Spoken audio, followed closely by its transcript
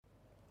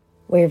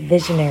where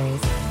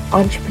visionaries,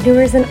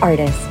 entrepreneurs, and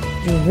artists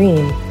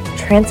dream,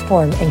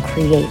 transform, and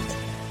create.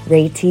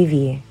 Ray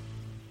TV.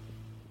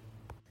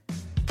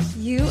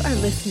 You are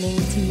listening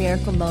to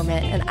Miracle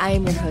Moment, and I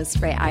am your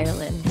host, Ray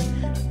Ireland.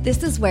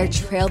 This is where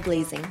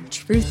trailblazing,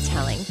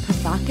 truth-telling,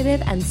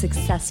 provocative, and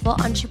successful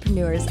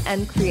entrepreneurs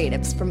and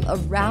creatives from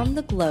around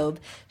the globe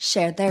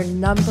share their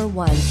number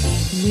one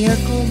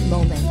miracle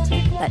moment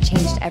that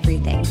changed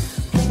everything,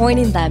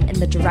 pointing them in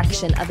the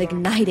direction of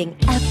igniting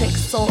epic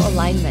soul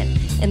alignment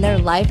in their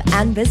life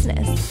and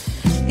business.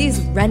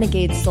 These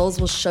renegade souls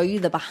will show you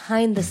the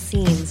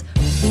behind-the-scenes,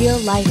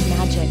 real-life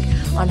magic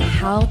on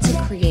how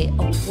to create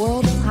a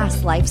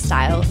world-class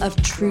lifestyle of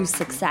true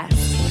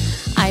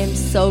success. I am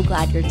so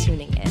glad you're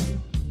tuning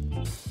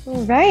in.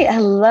 All right.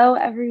 Hello,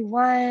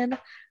 everyone.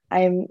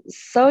 I'm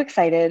so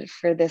excited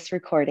for this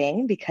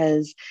recording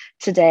because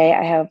today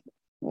I have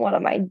one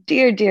of my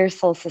dear, dear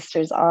soul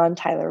sisters on,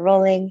 Tyler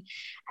Rowling,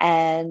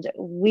 and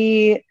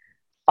we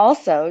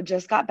also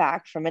just got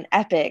back from an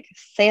epic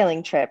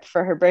sailing trip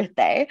for her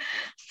birthday.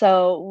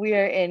 So we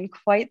are in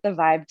quite the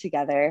vibe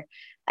together.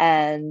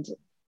 And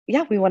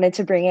yeah, we wanted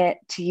to bring it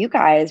to you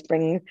guys,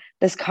 bring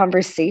this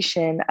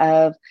conversation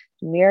of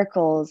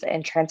miracles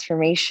and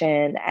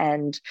transformation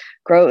and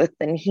growth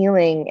and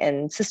healing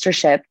and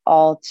sistership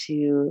all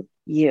to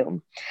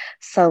you.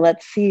 So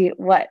let's see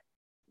what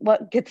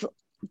gets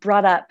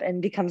brought up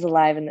and becomes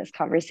alive in this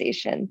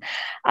conversation.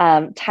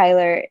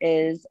 Tyler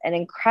is an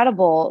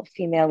incredible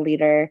female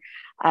leader.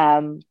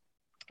 And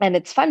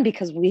it's fun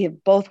because we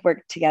have both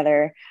worked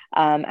together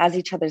as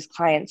each other's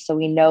clients. So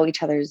we know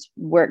each other's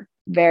work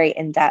very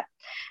in depth.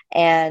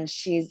 And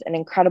she's an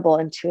incredible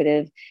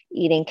intuitive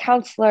eating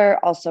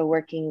counselor, also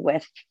working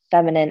with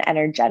feminine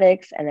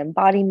energetics and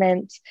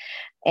embodiment.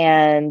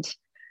 And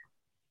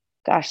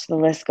gosh, the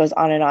list goes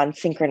on and on.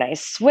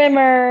 Synchronized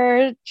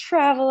swimmer,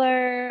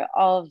 traveler,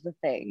 all of the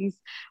things,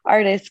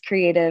 artist,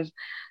 creative.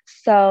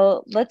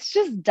 So let's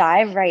just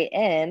dive right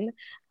in.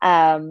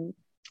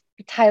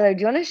 Tyler, do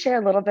you want to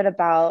share a little bit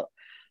about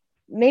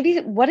maybe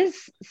what is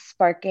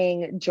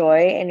sparking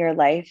joy in your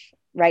life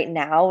right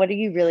now? What are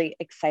you really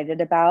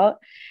excited about?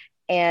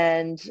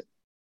 And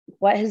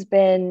what has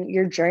been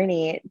your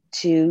journey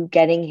to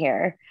getting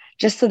here?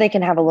 Just so they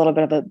can have a little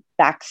bit of a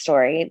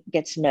backstory,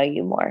 get to know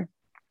you more.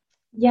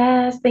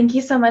 Yes, thank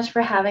you so much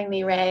for having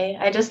me, Ray.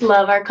 I just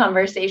love our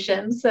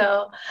conversation.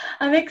 So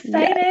I'm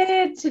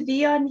excited to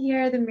be on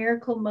here. The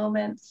miracle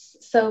moments,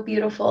 so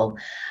beautiful.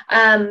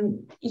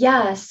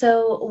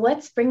 So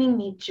what's bringing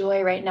me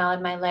joy right now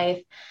in my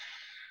life?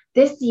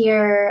 This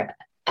year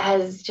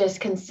has just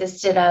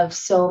consisted of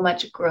so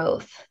much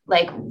growth,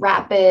 like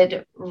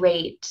rapid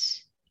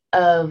rate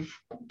of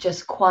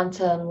just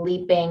quantum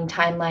leaping,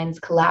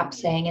 timelines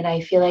collapsing. And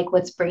I feel like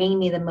what's bringing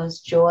me the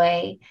most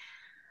joy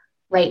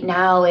right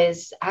now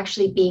is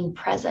actually being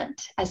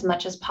present as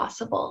much as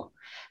possible.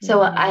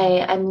 So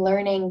I'm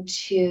learning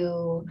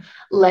to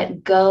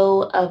let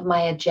go of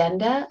my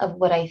agenda of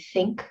what I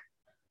think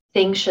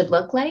things should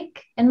look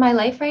like in my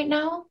life right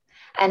now,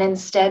 and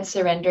instead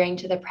surrendering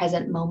to the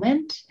present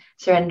moment,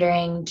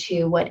 surrendering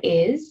to what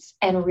is,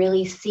 and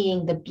really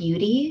seeing the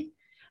beauty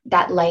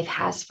that life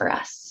has for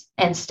us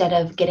instead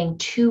of getting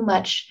too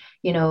much,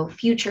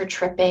 future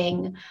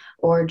tripping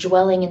or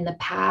dwelling in the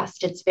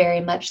past. It's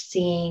very much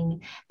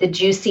seeing the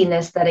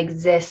juiciness that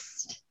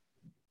exists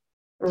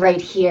right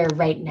here,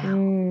 right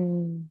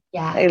now.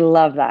 Yeah. I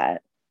love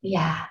that.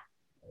 Yeah.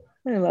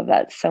 I love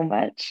that so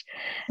much.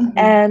 Mm-hmm.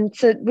 And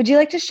so would you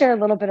like to share a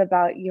little bit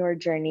about your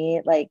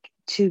journey, like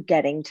to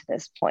getting to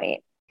this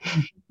point?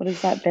 What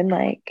has that been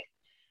like?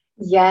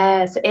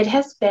 Yes, it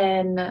has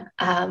been,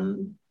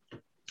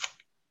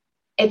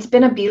 it's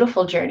been a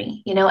beautiful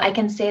journey. I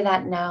can say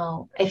that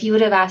now. If you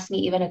would have asked me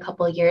even a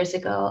couple of years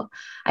ago,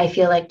 I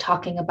feel like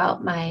talking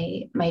about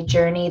my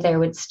journey, there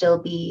would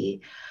still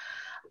be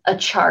a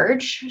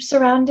charge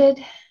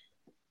surrounding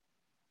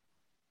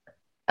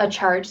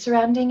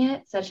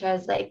it, such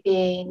as like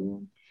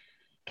being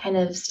kind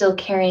of still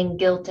carrying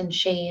guilt and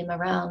shame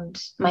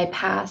around my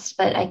past.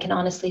 But I can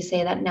honestly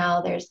say that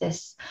now there's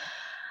this,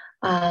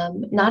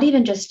 not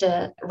even just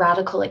a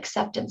radical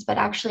acceptance, but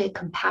actually a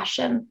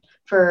compassion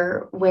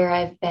for where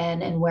I've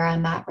been and where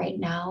I'm at right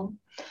now.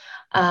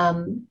 I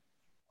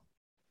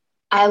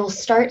will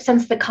start,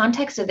 since the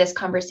context of this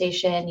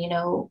conversation,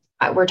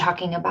 we're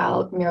talking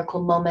about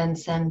miracle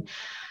moments and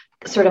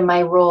sort of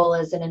my role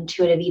as an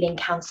intuitive eating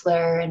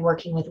counselor and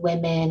working with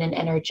women and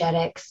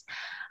energetics.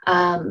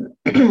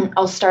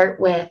 I'll start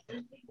with,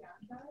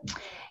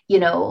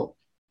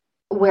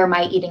 where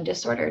my eating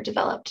disorder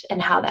developed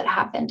and how that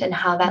happened and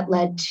how that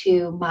led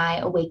to my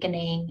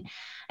awakening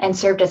and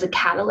served as a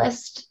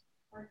catalyst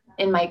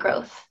in my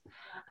growth.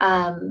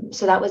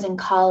 So that was in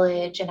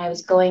college, and I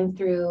was going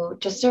through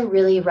just a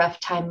really rough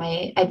time.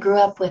 I grew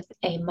up with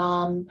a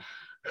mom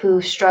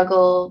who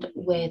struggled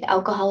with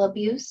alcohol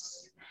abuse.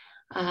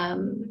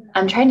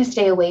 I'm trying to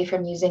stay away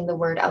from using the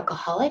word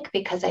alcoholic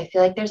because I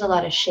feel like there's a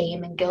lot of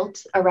shame and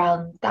guilt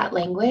around that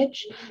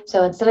language.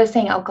 So instead of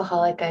saying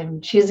alcoholic,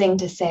 I'm choosing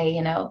to say,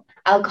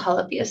 alcohol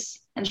abuse.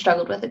 and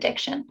struggled with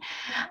addiction.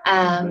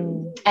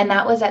 And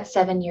that was at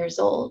 7 years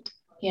old,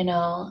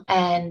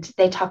 and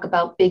they talk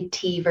about big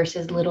T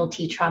versus little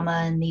t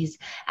trauma and these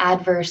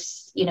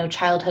adverse,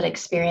 childhood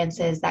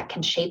experiences that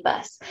can shape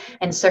us.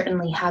 And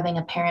certainly having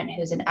a parent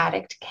who's an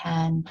addict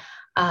can,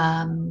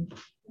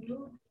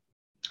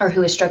 or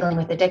who is struggling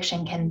with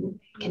addiction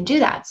can do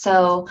that.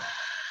 So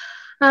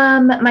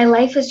my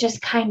life was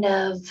just kind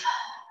of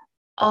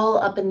all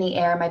up in the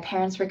air. My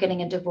parents were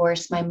getting a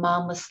divorce. My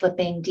mom was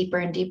slipping deeper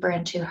and deeper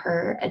into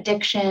her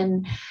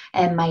addiction.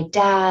 And my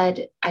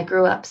dad, I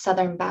grew up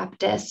Southern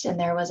Baptist, and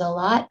there was a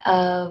lot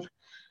of,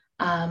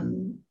 I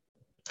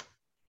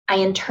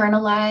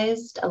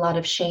internalized a lot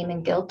of shame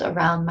and guilt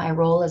around my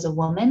role as a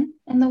woman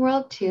in the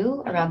world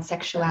too, around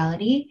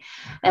sexuality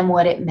and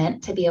what it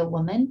meant to be a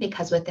woman,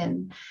 because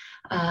within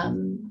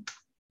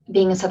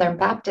being a Southern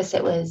Baptist,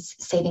 it was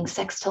saving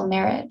sex till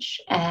marriage,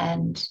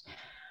 and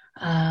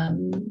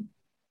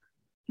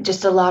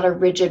just a lot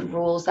of rigid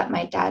rules that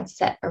my dad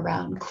set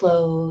around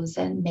clothes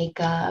and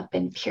makeup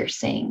and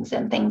piercings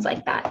and things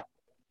like that.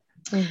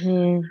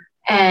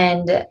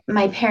 And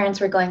my parents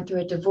were going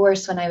through a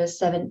divorce when I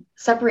was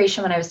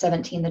separation when I was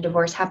 17. The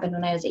divorce happened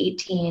when I was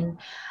 18,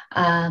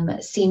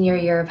 senior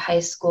year of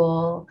high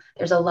school.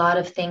 There's a lot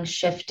of things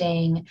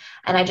shifting.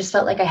 And I just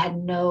felt like I had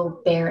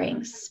no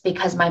bearings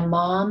because my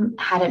mom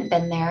hadn't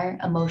been there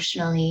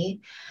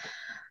emotionally,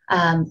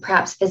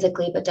 perhaps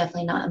physically, but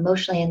definitely not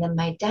emotionally. And then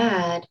my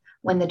dad,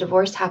 when the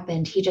divorce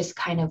happened, he just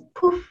kind of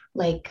poof,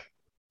 like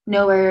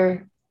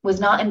nowhere, was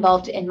not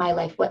involved in my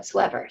life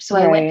whatsoever. So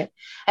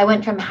I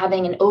went from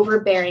having an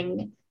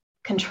overbearing,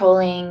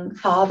 controlling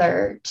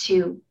father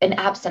to an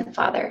absent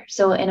father.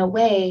 So in a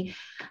way,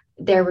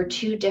 there were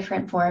two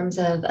different forms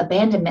of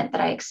abandonment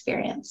that I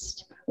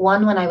experienced.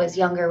 One when I was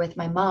younger with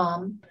my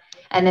mom,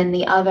 and then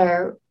the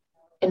other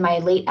in my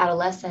late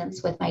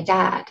adolescence with my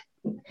dad.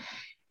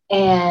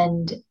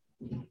 And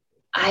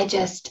I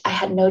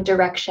had no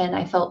direction.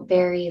 I felt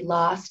very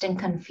lost and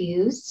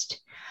confused.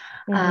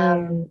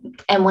 And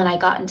when I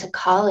got into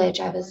college,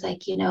 I was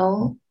like,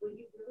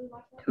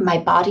 my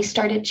body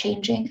started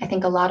changing. I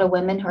think a lot of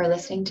women who are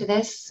listening to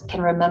this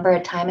can remember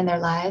a time in their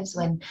lives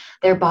when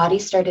their body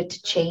started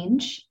to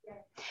change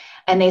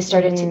and they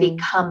started to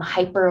become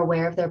hyper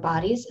aware of their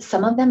bodies.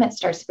 Some of them, it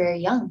starts very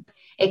young.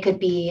 It could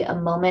be a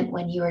moment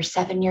when you were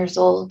 7 years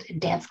old in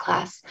dance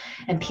class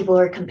and people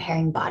were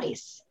comparing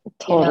bodies.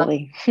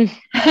 Totally.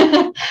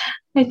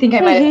 I think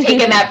I might have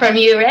taken that from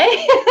you,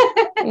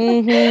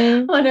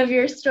 right? One of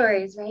your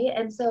stories, right?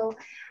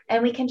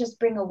 And we can just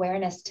bring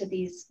awareness to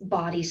these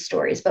body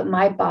stories. But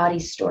my body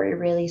story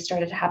really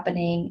started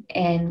happening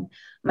in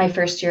my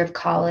first year of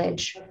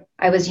college.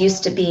 I was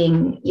used to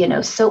being,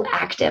 so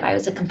active. I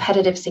was a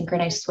competitive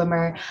synchronized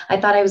swimmer. I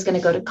thought I was going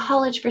to go to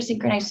college for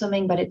synchronized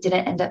swimming, but it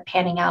didn't end up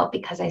panning out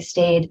because I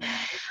stayed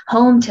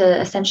home to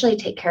essentially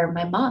take care of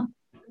my mom,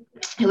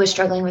 who was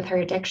struggling with her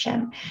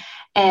addiction.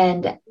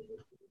 And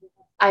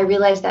I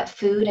realized that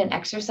food and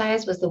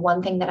exercise was the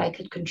one thing that I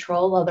could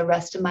control while the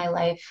rest of my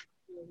life,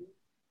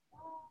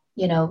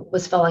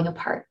 was falling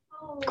apart,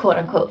 quote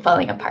unquote,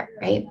 falling apart.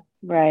 Right.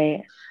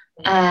 Right.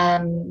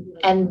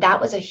 And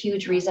that was a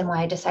huge reason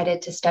why I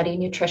decided to study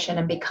nutrition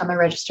and become a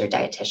registered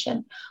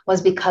dietitian,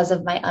 was because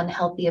of my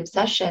unhealthy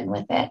obsession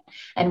with it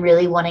and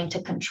really wanting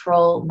to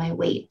control my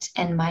weight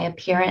and my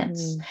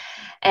appearance.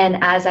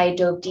 And as I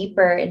dove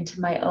deeper into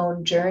my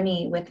own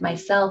journey with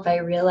myself, I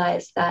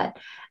realized that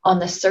on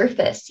the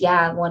surface,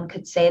 one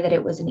could say that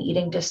it was an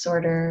eating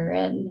disorder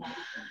and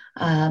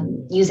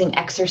using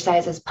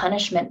exercise as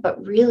punishment,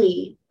 but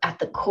really at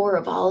the core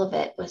of all of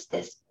it was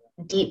this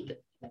deep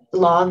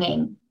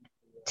longing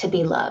to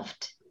be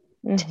loved,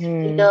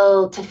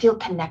 to feel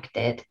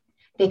connected,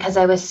 because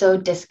I was so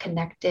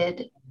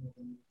disconnected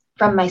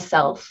from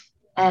myself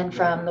and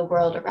from the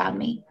world around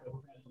me.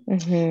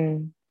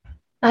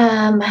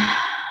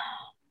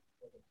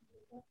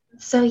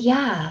 So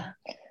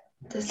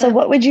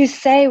what would you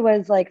say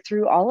was like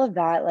through all of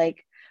that,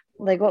 like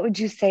what would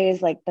you say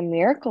is like the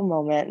miracle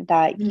moment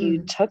that you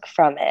took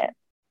from it?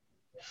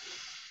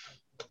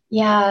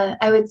 Yeah,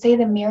 I would say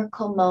the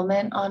miracle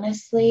moment,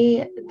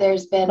 honestly,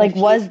 there's been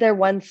was there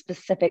one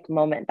specific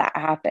moment that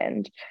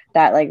happened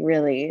that like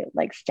really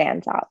like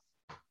stands out?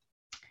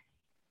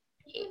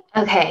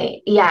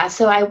 Okay. Yeah.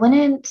 So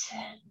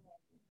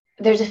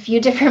there's a few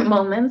different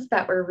moments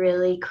that were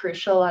really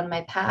crucial on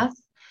my path.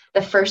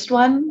 The first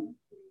one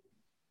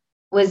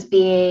was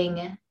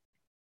being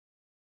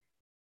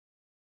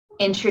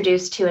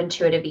introduced to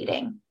intuitive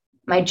eating,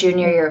 my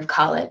junior year of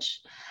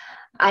college.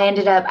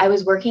 I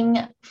was working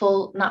not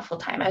full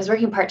time. I was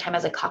working part-time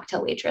as a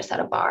cocktail waitress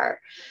at a bar.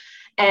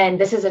 And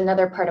this is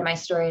another part of my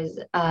story is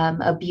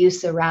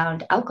abuse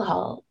around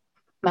alcohol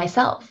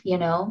myself,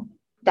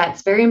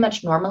 that's very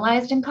much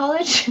normalized in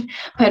college.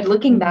 But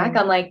looking back,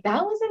 I'm like,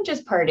 that wasn't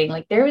just partying.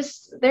 Like there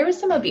was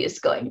some abuse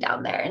going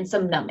down there and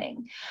some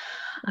numbing.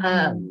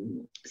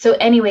 So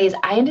anyways,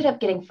 I ended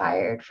up getting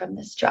fired from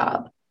this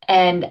job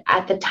And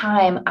at the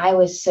time, I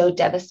was so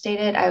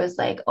devastated. I was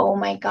like, oh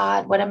my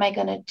God, what am I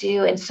going to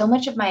do? And so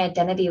much of my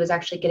identity was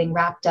actually getting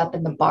wrapped up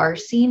in the bar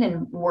scene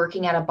and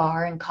working at a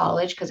bar in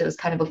college because it was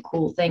kind of a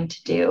cool thing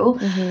to do.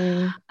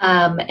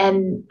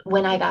 And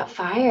when I got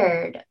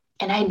fired,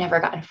 and I never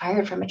gotten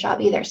fired from a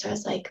job either. So I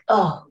was like,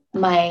 oh,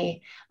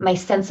 my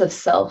sense of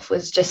self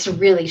was just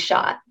really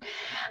shot.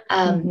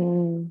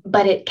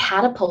 But it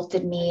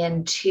catapulted me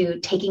into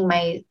taking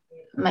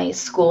my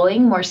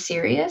schooling more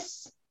serious,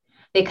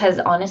 because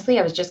honestly,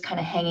 I was just kind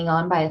of hanging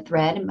on by a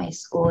thread in my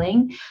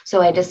schooling.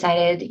 So I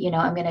decided,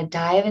 I'm going to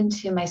dive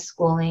into my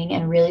schooling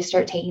and really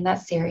start taking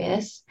that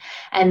serious.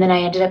 And then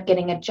I ended up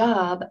getting a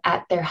job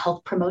at their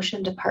health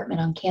promotion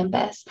department on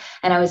campus.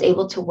 And I was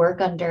able to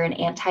work under an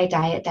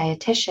anti-diet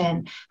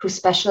dietitian who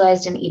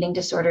specialized in eating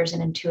disorders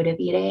and intuitive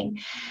eating.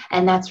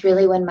 And that's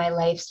really when my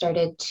life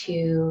started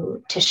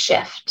to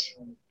shift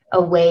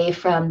away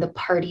from the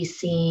party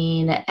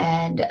scene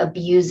and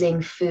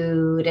abusing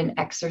food and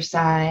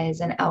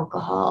exercise and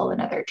alcohol and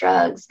other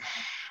drugs,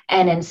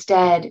 and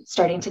instead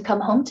starting to come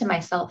home to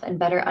myself and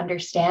better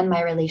understand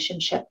my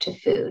relationship to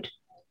food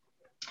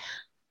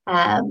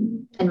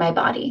and my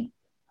body.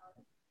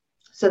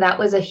 So that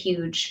was a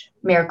huge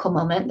miracle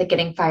moment, the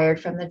getting fired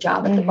from the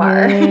job at the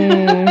bar.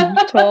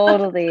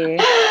 Totally.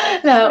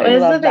 That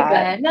was a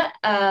big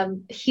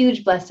one.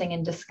 Huge blessing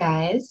in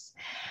disguise.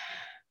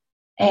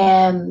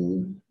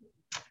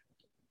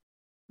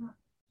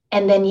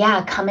 And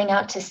then, coming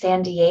out to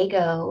San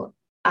Diego,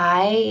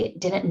 I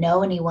didn't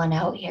know anyone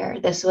out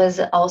here. This was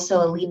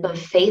also a leap of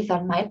faith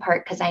on my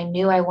part because I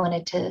knew I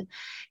wanted to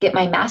get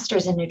my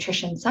master's in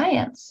nutrition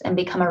science and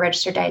become a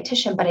registered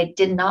dietitian, but I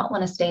did not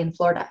want to stay in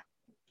Florida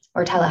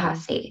or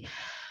Tallahassee.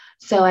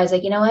 So I was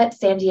like, you know what,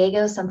 San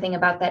Diego, something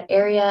about that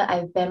area.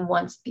 I've been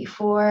once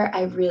before.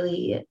 I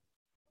really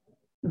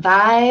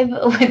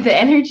vibe with the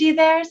energy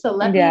there. So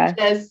let me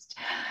just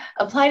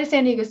apply to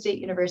San Diego State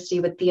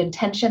University with the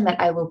intention that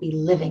I will be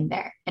living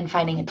there and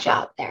finding a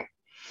job there.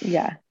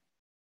 Yeah.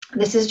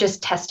 This is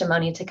just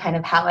testimony to kind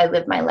of how I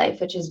live my life,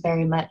 which is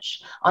very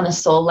much on a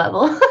soul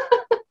level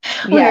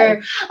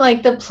where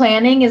like the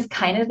planning is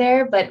kind of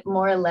there, but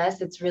more or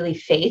less it's really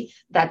faith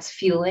that's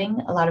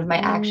fueling a lot of my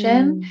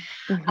action.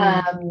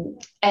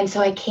 And so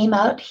I came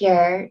out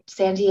here,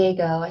 San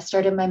Diego, I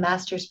started my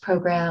master's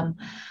program.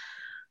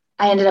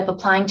 I ended up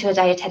applying to a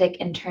dietetic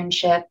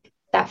internship.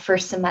 That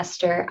first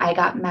semester, I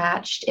got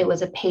matched. It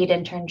was a paid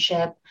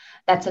internship.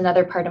 That's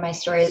another part of my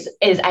story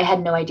is I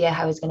had no idea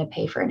how I was going to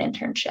pay for an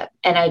internship.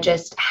 And I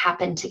just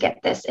happened to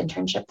get this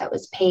internship that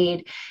was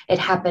paid. It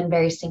happened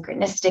very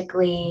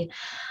synchronistically.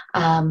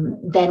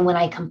 Then when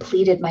I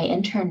completed my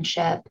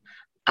internship,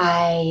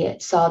 I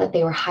saw that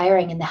they were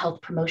hiring in the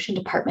health promotion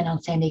department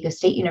on San Diego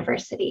State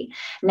University.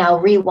 Now,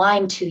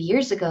 rewind 2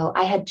 years ago,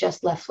 I had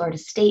just left Florida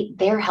State,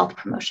 their health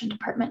promotion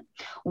department,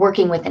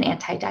 working with an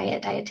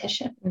anti-diet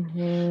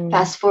dietitian.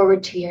 Fast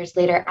forward 2 years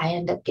later, I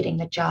end up getting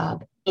the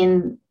job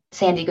in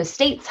San Diego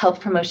State's health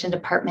promotion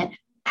department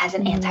as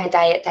an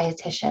anti-diet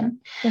dietitian.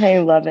 I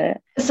love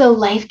it. So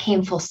life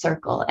came full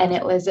circle, and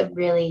it was a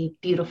really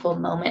beautiful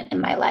moment in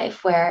my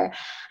life where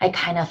I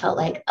kind of felt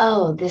like,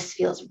 oh, this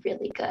feels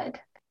really good.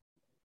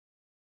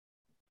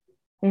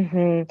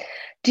 Do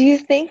you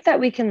think that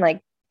we can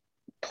like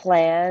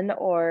plan,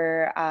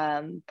 or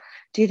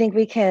do you think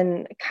we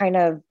can kind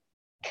of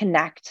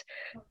connect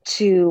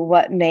to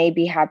what may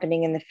be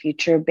happening in the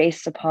future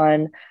based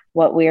upon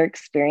what we're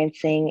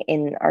experiencing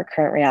in our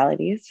current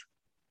realities?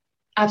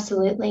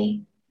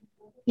 Absolutely.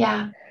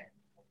 Yeah.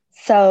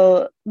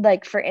 So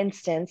like, for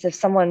instance, if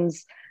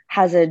someone's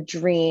has a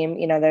dream,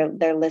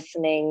 they're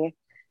listening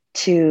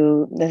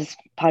to this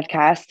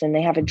podcast and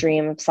they have a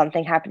dream of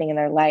something happening in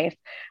their life,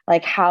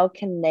 like how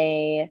can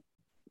they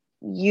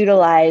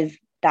utilize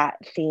that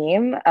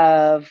theme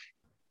of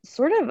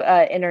sort of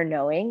inner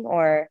knowing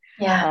or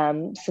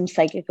some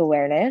psychic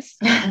awareness?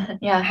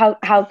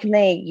 How can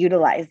they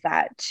utilize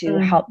that to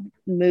help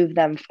move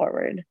them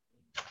forward?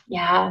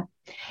 I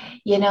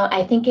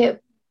think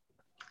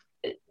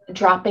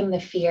dropping the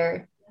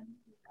fear,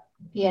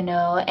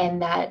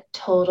 and that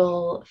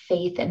total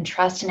faith and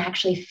trust and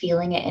actually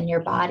feeling it in your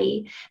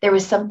body. There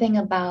was something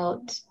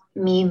about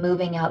me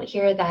moving out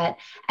here that,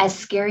 as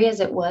scary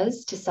as it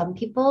was to some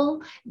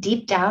people,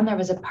 deep down, there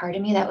was a part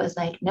of me that was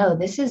like, no,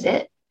 this is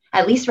it.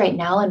 At least right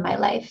now in my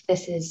life,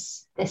 this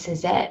is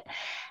it.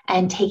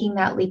 And taking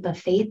that leap of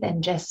faith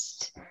and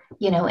just,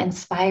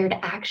 inspired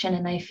action.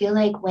 And I feel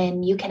like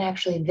when you can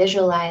actually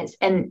visualize,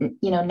 and,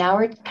 now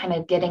we're kind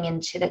of getting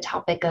into the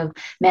topic of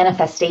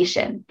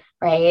manifestation,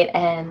 right?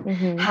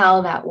 And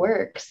how that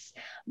works.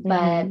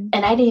 But, and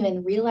I didn't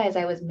even realize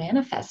I was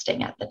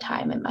manifesting at the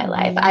time in my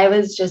life. I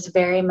was just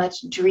very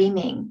much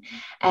dreaming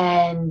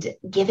and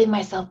giving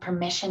myself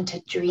permission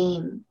to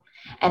dream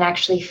and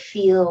actually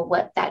feel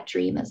what that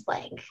dream is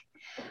like.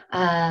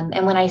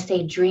 And when I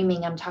say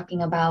dreaming, I'm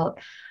talking about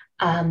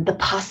the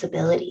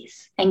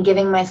possibilities and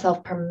giving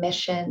myself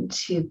permission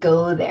to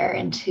go there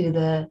into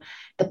the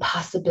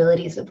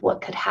possibilities of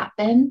what could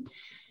happen,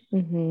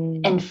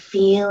 and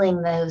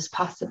feeling those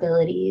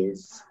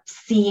possibilities,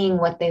 seeing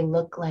what they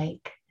look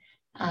like,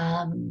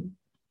 and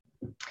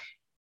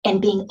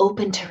being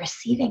open to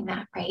receiving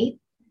that, right?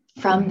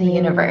 From the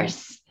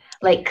universe,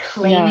 like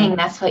claiming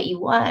that's what you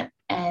want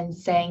and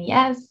saying,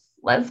 yes,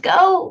 let's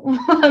go.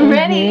 I'm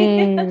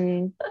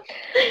ready.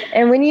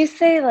 And when you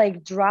say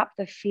like drop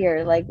the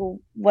fear, like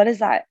what does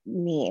that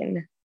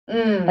mean?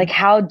 Like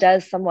how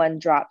does someone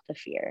drop the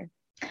fear?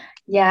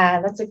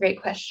 Yeah, that's a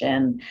great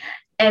question.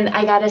 And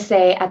I gotta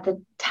say, at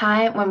the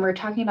time when we're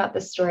talking about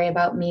this story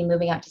about me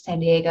moving out to San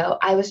Diego,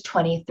 I was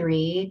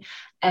 23,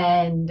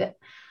 and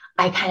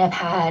I kind of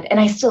had, and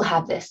I still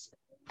have this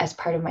as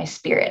part of my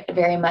spirit,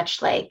 very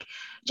much like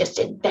just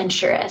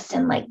adventurous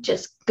and like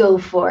just go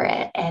for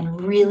it, and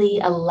really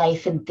a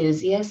life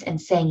enthusiast and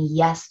saying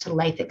yes to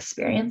life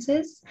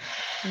experiences.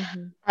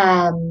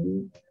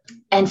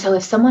 And so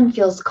if someone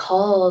feels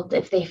called,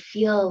 if they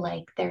feel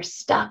like they're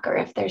stuck, or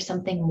if there's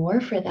something more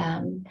for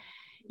them,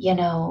 you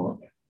know,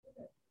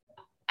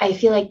 I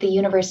feel like the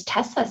universe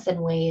tests us in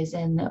ways,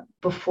 and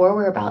before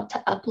we're about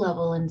to up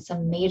level in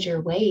some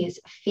major ways,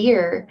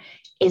 fear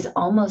is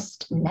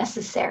almost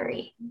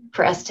necessary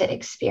for us to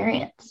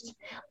experience.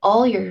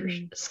 All your,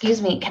 excuse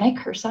me, can I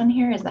curse on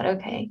here? Is that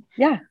okay?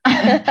 Yeah.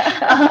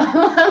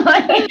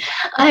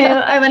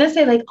 I want to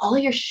say, like, all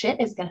your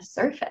shit is going to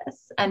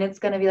surface, and it's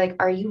going to be like,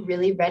 are you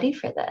really ready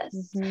for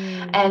this?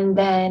 And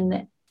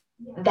then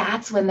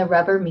that's when the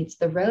rubber meets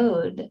the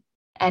road.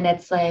 And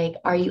it's like,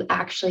 are you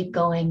actually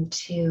going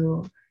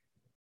to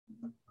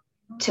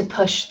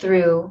push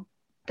through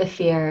the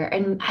fear?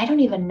 And I don't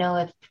even know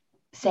if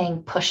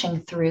saying pushing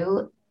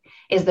through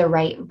is the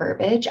right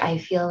verbiage. I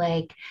feel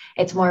like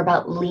it's more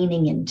about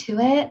leaning into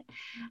it.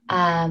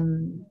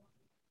 And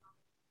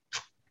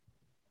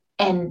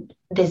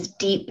this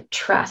deep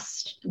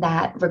trust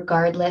that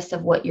regardless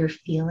of what you're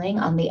feeling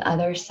on the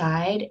other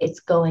side,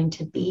 it's going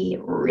to be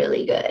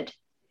really good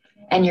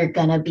and you're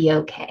going to be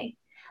okay.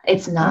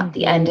 It's not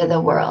the end of the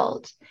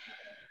world.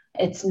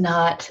 It's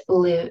not,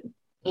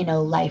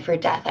 life or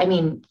death. I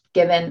mean,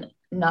 given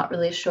not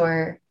really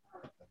sure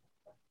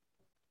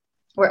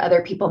where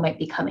other people might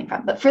be coming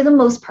from, but for the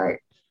most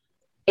part,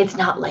 it's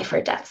not life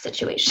or death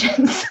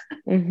situations.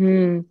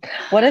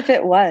 What if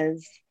it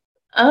was?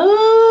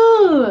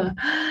 Oh,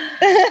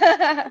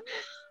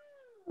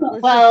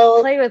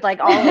 well, play with like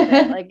all of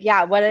it. Like,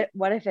 yeah, what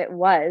if it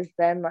was?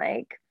 Then,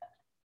 like,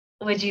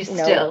 would you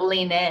still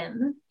lean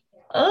in?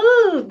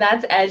 Oh,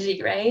 that's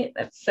edgy, right?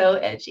 That's so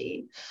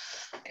edgy.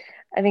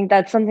 I think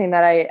that's something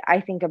that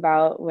I think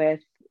about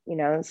with,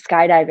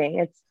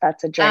 skydiving.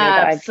 That's a journey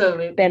that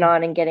I've been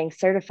on and getting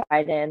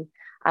certified in.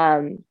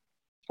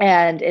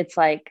 And it's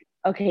like,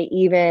 okay,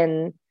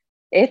 even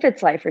if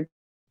it's life or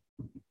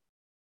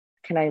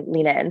can I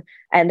lean in?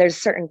 And there's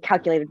certain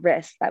calculated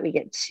risks that we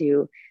get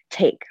to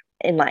take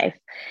in life.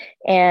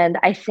 And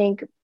I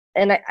think,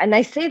 and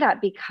I say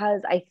that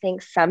because I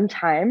think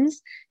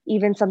sometimes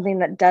even something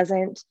that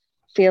doesn't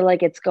feel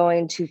like it's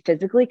going to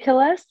physically kill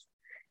us,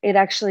 it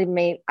actually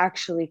may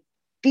actually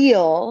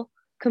feel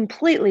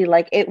completely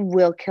like it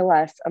will kill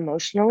us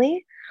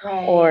emotionally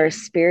or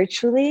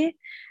spiritually.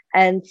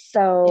 And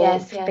so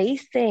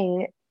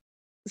facing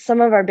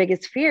some of our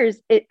biggest fears,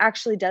 it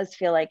actually does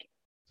feel like,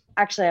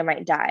 actually, I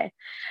might die.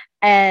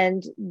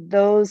 And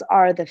those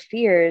are the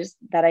fears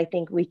that I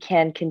think we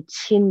can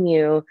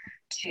continue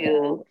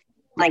to,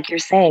 like you're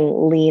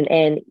saying, lean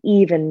in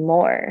even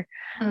more.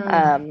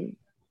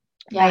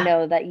 I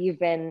know that you've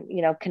been,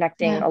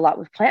 connecting a lot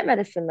with plant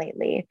medicine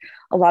lately.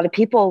 A lot of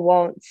people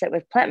won't sit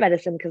with plant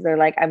medicine because they're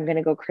like, I'm going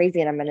to go crazy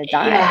and I'm going to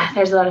die. Yeah,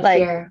 there's a lot of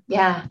fear.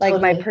 Yeah,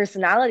 like my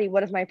personality.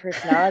 What if my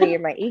personality or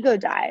my ego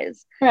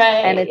dies? Right.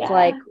 And it's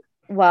like,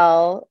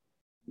 well,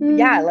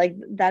 like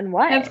then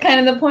what? That's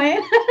kind of the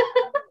point.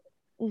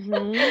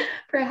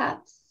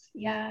 Perhaps.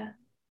 Yeah.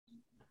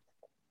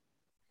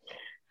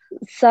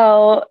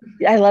 So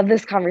I love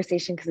this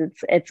conversation because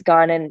it's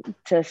gone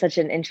into such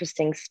an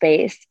interesting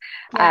space.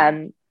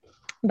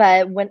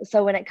 But when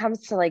it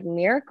comes to like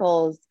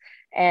miracles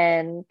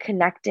and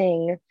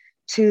connecting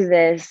to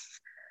this,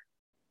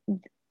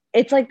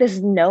 it's like this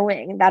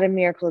knowing that a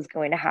miracle is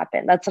going to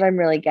happen. That's what I'm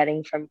really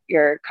getting from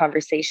your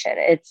conversation.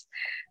 It's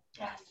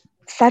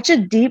such a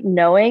deep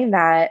knowing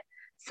that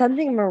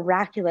something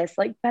miraculous,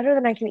 like better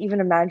than I can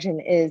even imagine,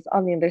 is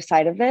on the other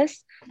side of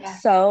this.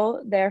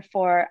 So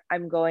therefore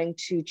I'm going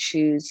to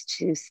choose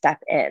to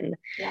step in.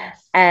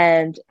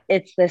 And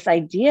it's this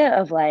idea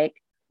of like,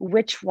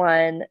 which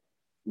one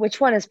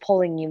is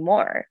pulling you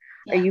more?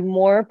 Are you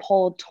more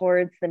pulled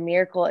towards the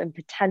miracle and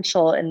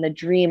potential and the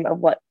dream of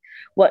what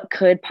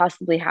could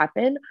possibly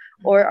happen?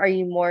 Or are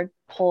you more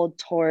pulled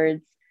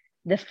towards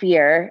the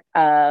fear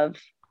of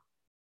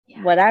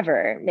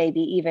whatever,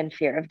 maybe even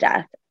fear of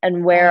death?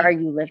 And where are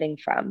you living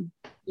from?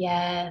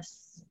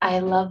 Yes, I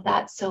love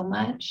that so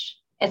much.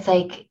 It's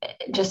like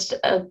just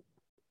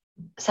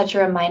such a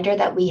reminder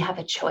that we have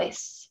a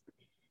choice,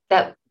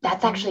 that's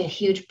actually a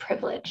huge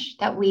privilege,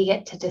 that we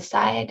get to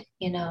decide,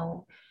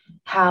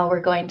 how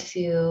we're going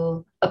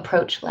to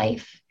approach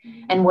life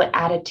and what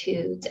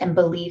attitudes and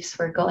beliefs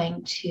what's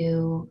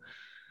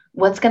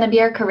going to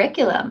be our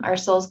curriculum, our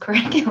soul's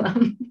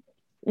curriculum.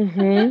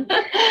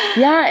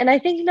 Yeah. And I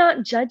think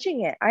not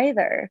judging it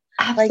either.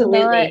 Absolutely.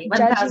 Like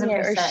not judging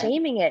it or 1000%.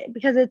 shaming it,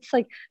 because it's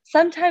like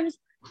sometimes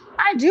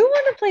I do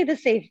want to play the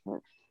safe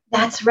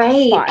That's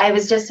right. spot. I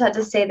was just about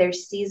to say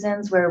there's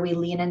seasons where we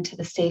lean into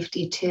the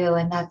safety too,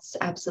 and that's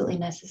absolutely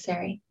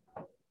necessary.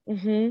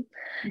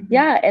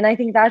 Yeah. And I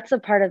think that's a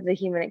part of the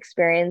human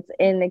experience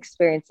in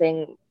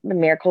experiencing the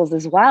miracles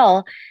as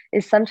well,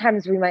 is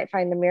sometimes we might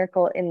find the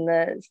miracle in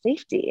the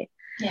safety.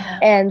 Yeah.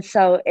 And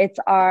so it's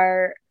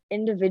our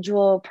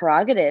individual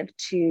prerogative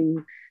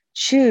to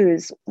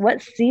choose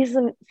what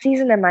season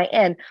am I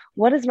in?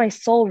 What is my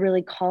soul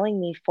really calling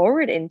me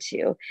forward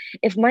into?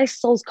 If my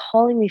soul's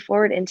calling me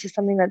forward into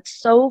something that's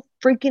so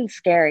freaking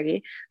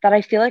scary that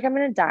I feel like I'm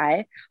going to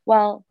die,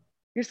 well,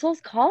 your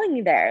soul's calling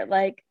you there.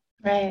 Like,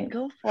 right,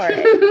 go for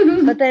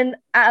it. But then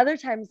at other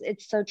times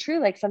it's so true.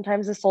 Like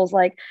sometimes the soul's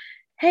like,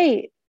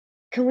 hey,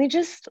 can we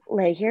just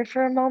lay here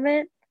for a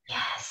moment?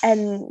 Yes.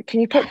 And can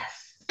you put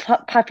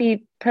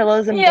puffy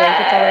pillows and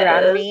blankets all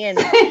around me?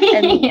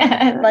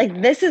 And like,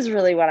 this is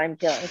really what I'm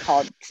feeling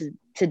called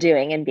to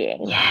doing and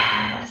being.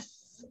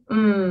 Yes.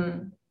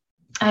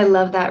 I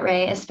love that,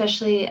 Ray.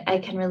 Especially I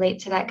can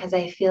relate to that because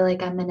I feel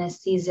like I'm in a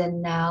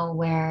season now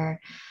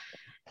where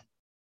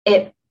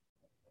it's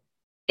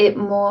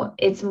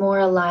more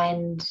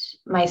aligned.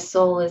 My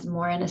soul is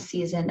more in a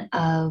season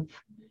of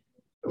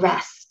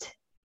rest,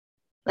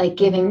 like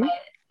giving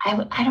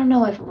I don't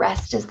know if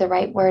rest is the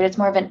right word. It's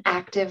more of an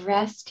active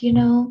rest,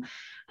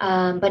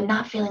 but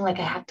not feeling like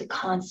I have to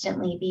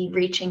constantly be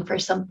reaching for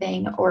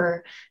something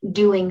or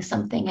doing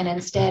something, and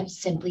instead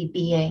simply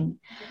being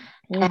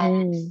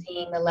and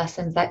seeing the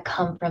lessons that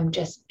come from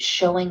just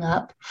showing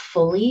up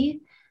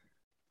fully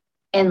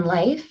in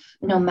life,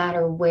 no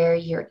matter where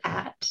you're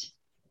at.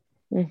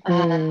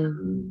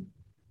 And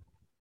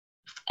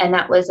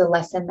that was a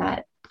lesson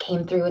that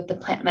came through with the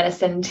plant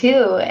medicine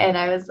too. And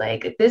I was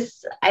like,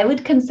 I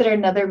would consider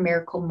another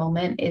miracle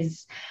moment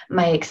is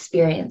my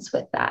experience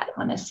with that,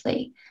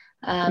 honestly,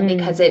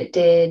 because it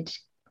did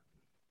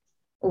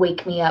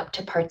wake me up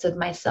to parts of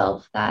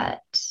myself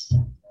that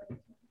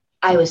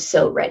I was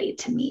so ready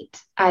to meet.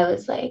 I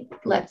was like,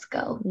 let's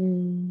go.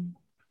 Do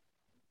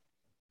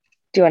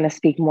you want to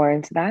speak more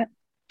into that?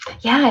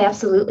 Yeah, I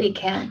absolutely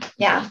can.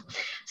 Yeah.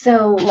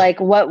 So like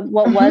what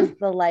was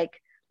the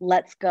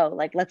let's go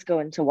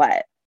into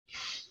what?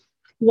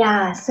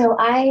 Yeah. So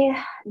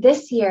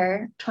this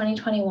year,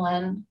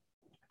 2021,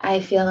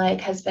 I feel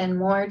like has been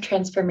more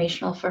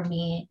transformational for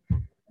me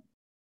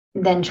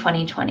than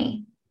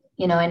 2020.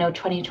 I know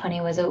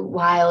 2020 was a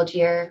wild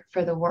year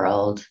for the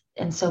world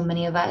and so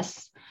many of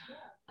us.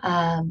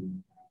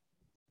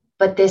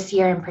 But this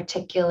year in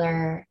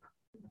particular,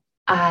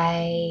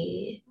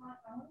 I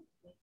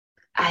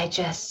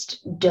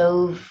just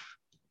dove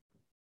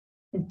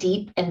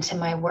deep into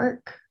my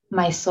work,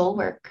 my soul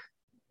work,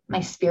 my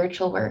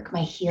spiritual work,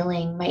 my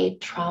healing, my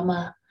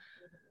trauma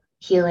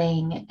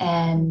healing,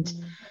 and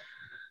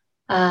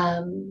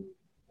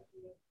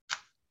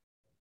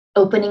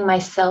opening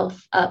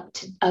myself up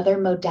to other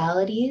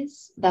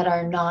modalities that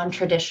are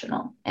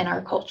non-traditional in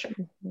our culture.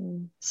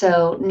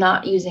 So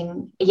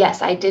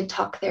yes, I did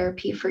talk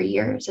therapy for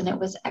years and it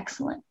was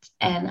excellent.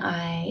 And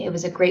it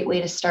was a great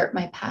way to start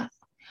my path.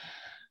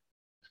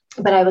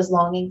 But I was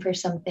longing for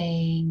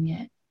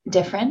something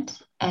different.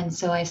 And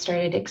so I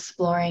started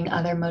exploring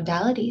other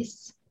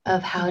modalities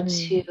of how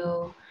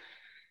to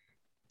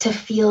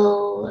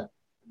feel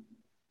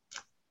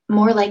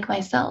more like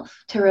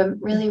myself, to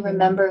really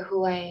remember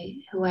who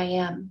I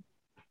am.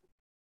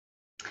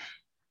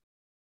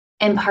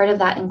 And part of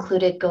that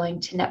included going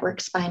to network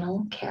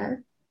spinal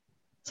care.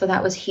 So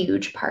that was a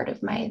huge part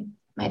of my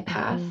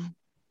path.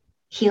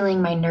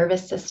 Healing my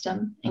nervous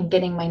system and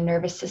getting my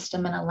nervous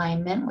system in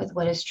alignment with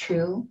what is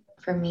true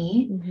for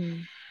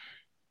me.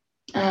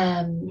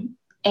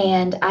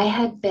 And I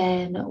had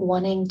been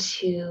wanting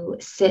to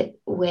sit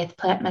with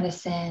plant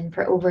medicine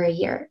for over a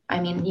year. I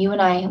mean, you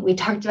and we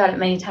talked about it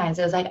many times.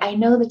 I was like, I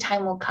know the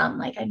time will come.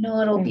 Like, I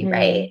know it'll be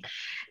right.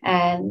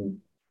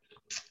 And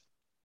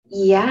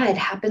yeah, it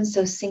happened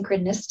so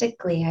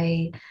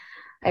synchronistically.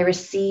 I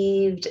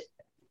received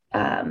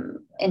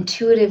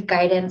intuitive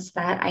guidance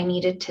that I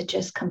needed to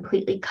just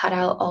completely cut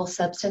out all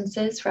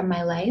substances from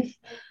my life.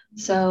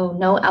 So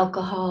no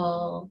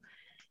alcohol,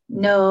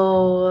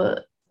 no,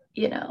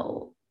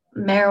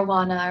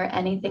 marijuana or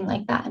anything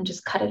like that, and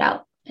just cut it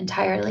out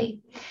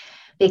entirely,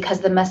 because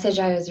the message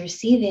I was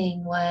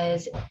receiving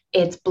was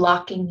it's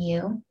blocking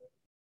you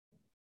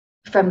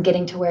from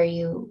getting to where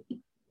you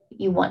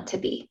want to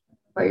be,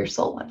 where your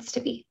soul wants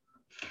to be.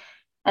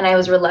 And I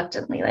was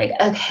reluctantly like,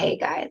 okay,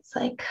 guys,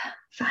 like,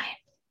 fine,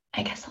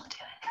 I guess I'll do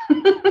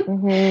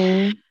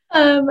it.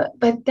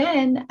 But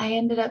then I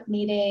ended up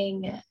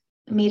meeting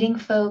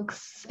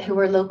folks who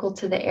were local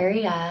to the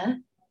area,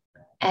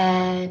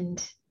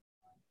 and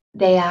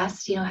they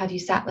asked, have you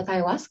sat with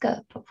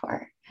ayahuasca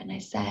before? And I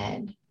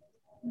said,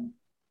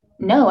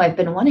 no, I've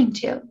been wanting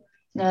to. And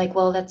they're like,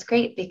 well, that's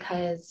great,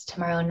 because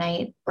tomorrow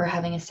night we're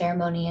having a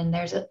ceremony and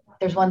there's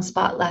one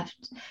spot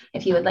left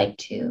if you would like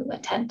to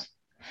attend.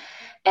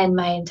 And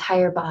my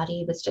entire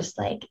body was just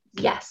like,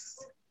 yes,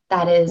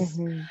 that is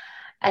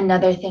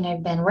another thing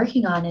I've been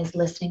working on, is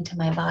listening to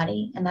my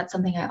body. And that's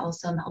something I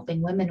also am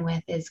helping women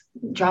with, is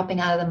dropping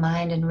out of the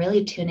mind and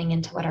really tuning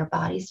into what our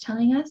body's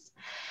telling us.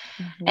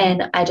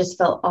 And I just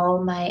felt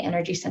all my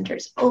energy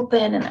centers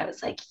open, and I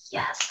was like,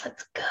 yes,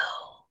 let's go.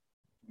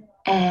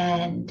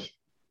 And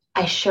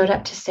I showed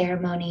up to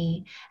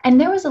ceremony, and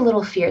there was a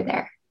little fear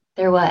there.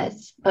 There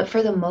was, but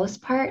for the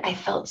most part, I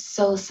felt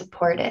so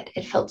supported.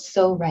 It felt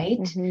so right.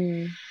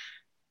 And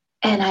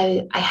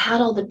I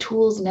had all the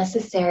tools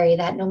necessary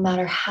that no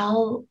matter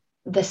how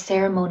the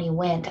ceremony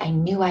went, I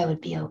knew I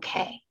would be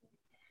okay.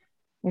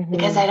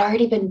 Because I'd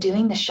already been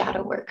doing the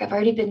shadow work.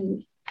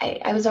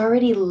 I was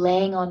already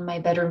laying on my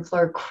bedroom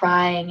floor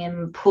crying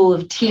in a pool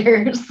of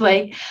tears.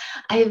 Like,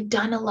 I've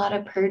done a lot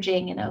of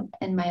purging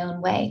in my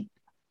own way.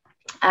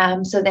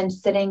 So then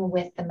sitting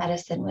with the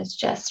medicine was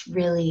just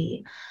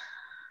really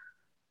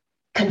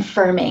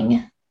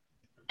confirming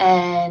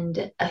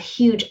and a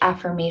huge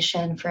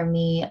affirmation for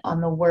me on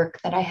the work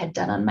that I had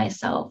done on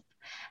myself.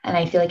 And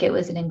I feel like it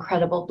was an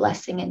incredible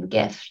blessing and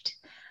gift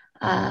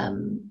that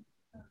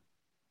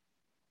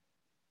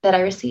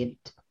I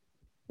received.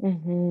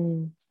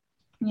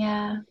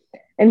 Yeah.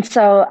 And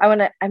so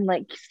I'm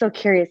like so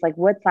curious, like,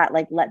 what's that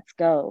like let's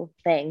go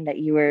thing that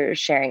you were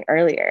sharing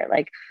earlier?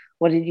 Like,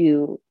 what did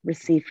you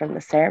receive from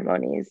the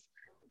ceremonies?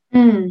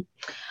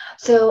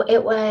 So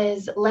it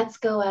was let's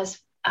go as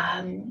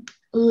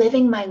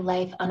living my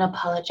life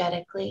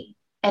unapologetically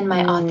and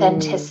my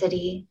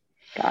authenticity.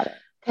 Got it.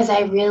 Because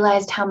I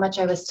realized how much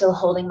I was still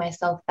holding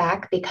myself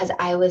back, because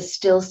I was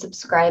still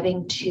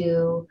subscribing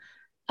to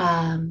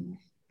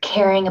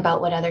caring about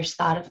what others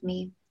thought of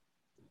me.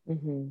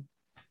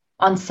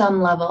 On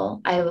some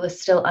level, I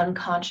was still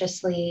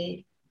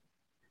unconsciously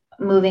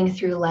moving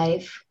through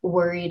life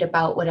worried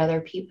about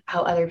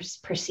how others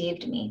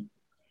perceived me.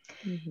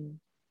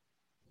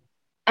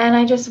 And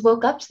I just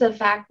woke up to the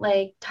fact,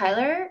 like,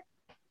 Tyler,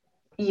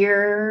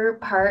 you're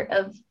part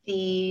of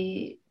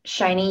the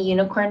shiny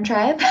unicorn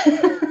tribe,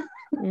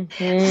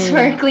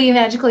 sparkly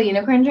magical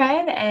unicorn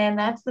tribe, and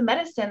that's the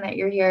medicine that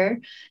you're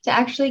here to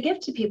actually give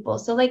to people.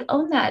 So, like,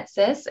 own that,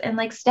 sis, and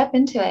like step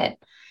into it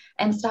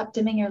and stop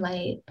dimming your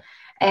light.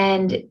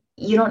 And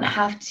you don't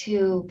have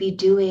to be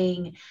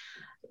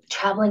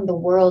traveling the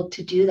world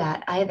to do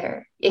that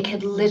either. It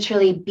could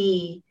literally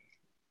be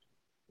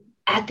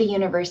at the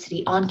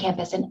university, on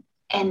campus.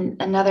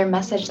 And another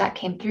message that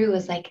came through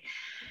was like,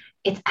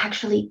 it's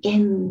actually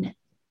in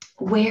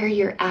where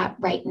you're at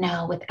right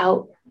now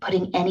without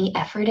putting any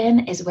effort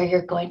in is where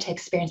you're going to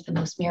experience the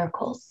most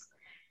miracles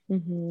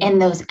in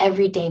those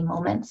everyday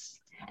moments.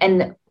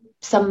 And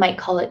some might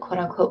call it quote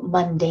unquote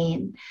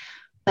mundane,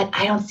 but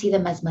I don't see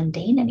them as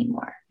mundane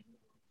anymore.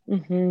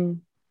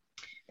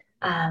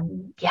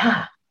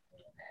 Yeah.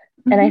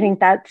 And I think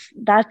that's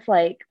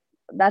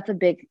a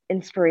big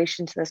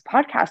inspiration to this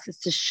podcast, is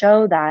to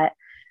show that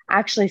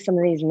actually some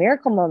of these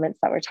miracle moments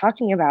that we're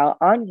talking about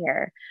on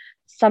here,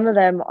 some of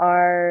them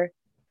are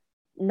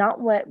not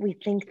what we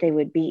think they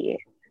would be.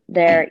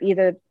 They're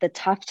either the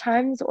tough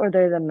times or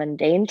they're the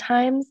mundane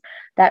times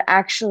that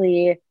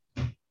actually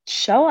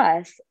show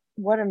us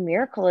what a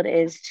miracle it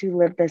is to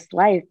live this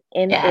life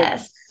in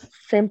its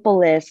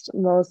simplest,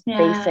 most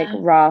basic,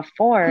 raw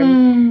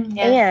form.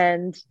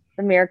 And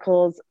the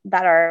miracles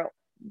that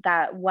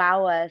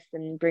wow us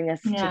and bring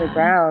us to the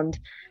ground,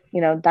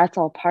 that's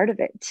all part of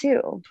it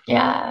too.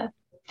 Yeah,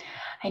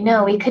 I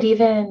know. We could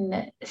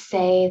even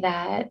say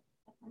that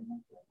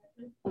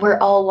we're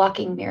all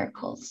walking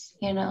miracles,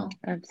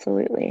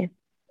 Absolutely.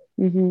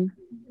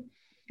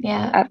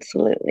 Yeah,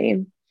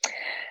 absolutely.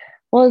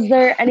 Well, is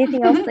there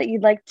anything else that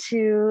you'd like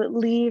to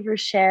leave or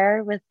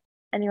share with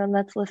anyone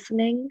that's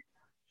listening?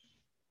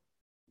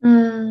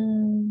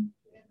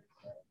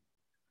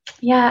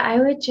 Yeah, I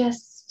would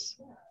just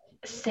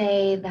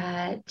say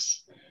that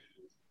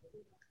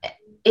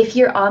if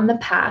you're on the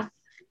path,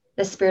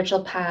 the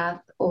spiritual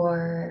path,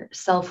 or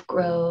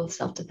self-growth,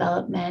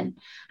 self-development,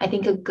 I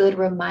think a good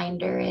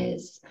reminder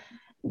is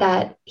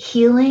that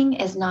healing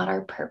is not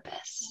our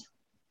purpose.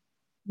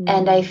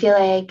 And I feel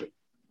like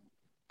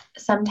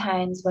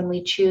sometimes when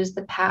we choose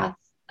the path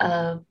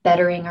of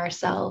bettering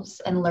ourselves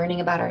and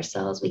learning about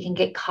ourselves, we can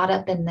get caught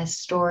up in this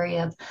story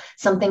of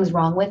something's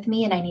wrong with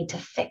me and I need to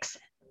fix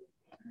it.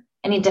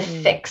 I need to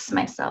fix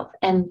myself.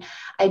 And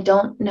I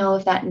don't know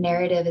if that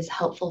narrative is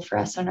helpful for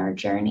us on our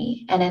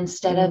journey. And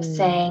instead of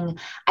saying,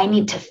 I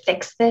need to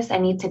fix this, I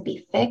need to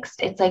be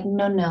fixed, it's like,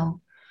 no.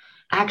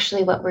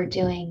 Actually, what we're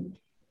doing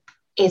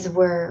is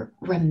we're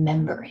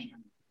remembering.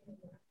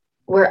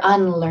 We're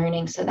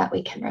unlearning so that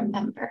we can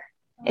remember.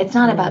 It's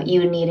not about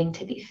you needing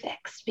to be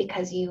fixed,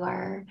 because you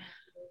are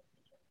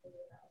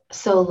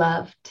so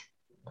loved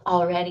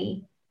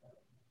already.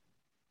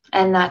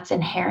 And that's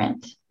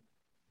inherent.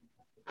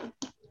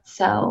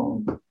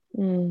 So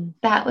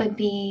that would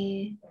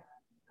be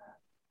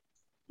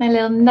my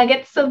little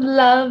nuggets of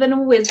love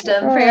and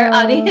wisdom for your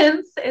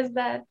audience, is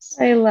that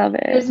I love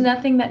it. There's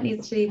nothing that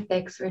needs to be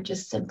fixed. We're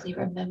just simply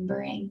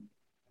remembering.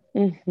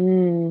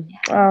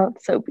 Oh,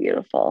 it's so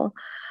beautiful.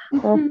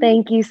 Well,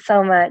 thank you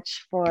so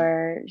much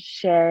for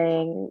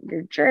sharing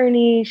your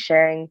journey,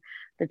 sharing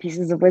the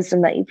pieces of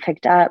wisdom that you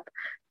picked up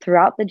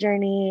throughout the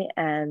journey,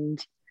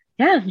 and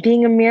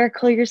being a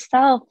miracle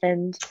yourself.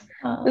 And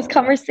this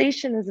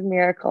conversation is a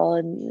miracle,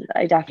 and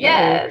I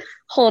definitely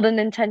hold an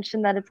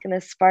intention that it's going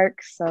to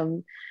spark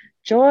some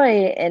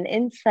joy and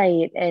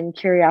insight and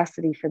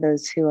curiosity for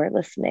those who are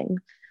listening.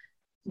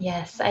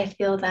 Yes, I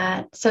feel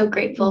that. So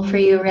grateful for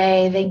you,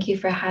 Ray. Thank you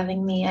for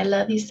having me. I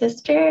love you,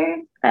 sister.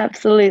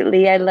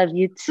 Absolutely. I love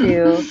you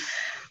too.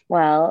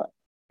 Well,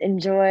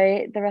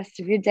 enjoy the rest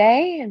of your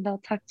day, and I'll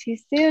talk to you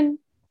soon.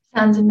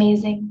 Sounds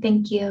amazing.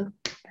 Thank you.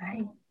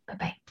 Bye.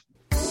 Bye-bye.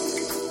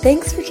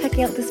 Thanks for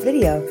checking out this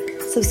video.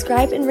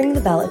 Subscribe and ring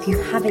the bell if you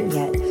haven't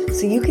yet,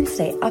 so you can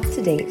stay up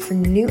to date for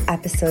new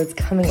episodes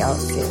coming out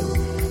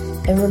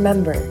soon. And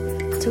remember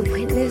to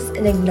witness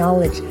and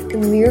acknowledge the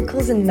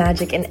miracles and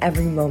magic in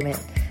every moment.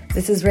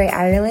 This is Ray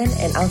Ireland,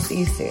 and I'll see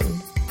you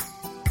soon.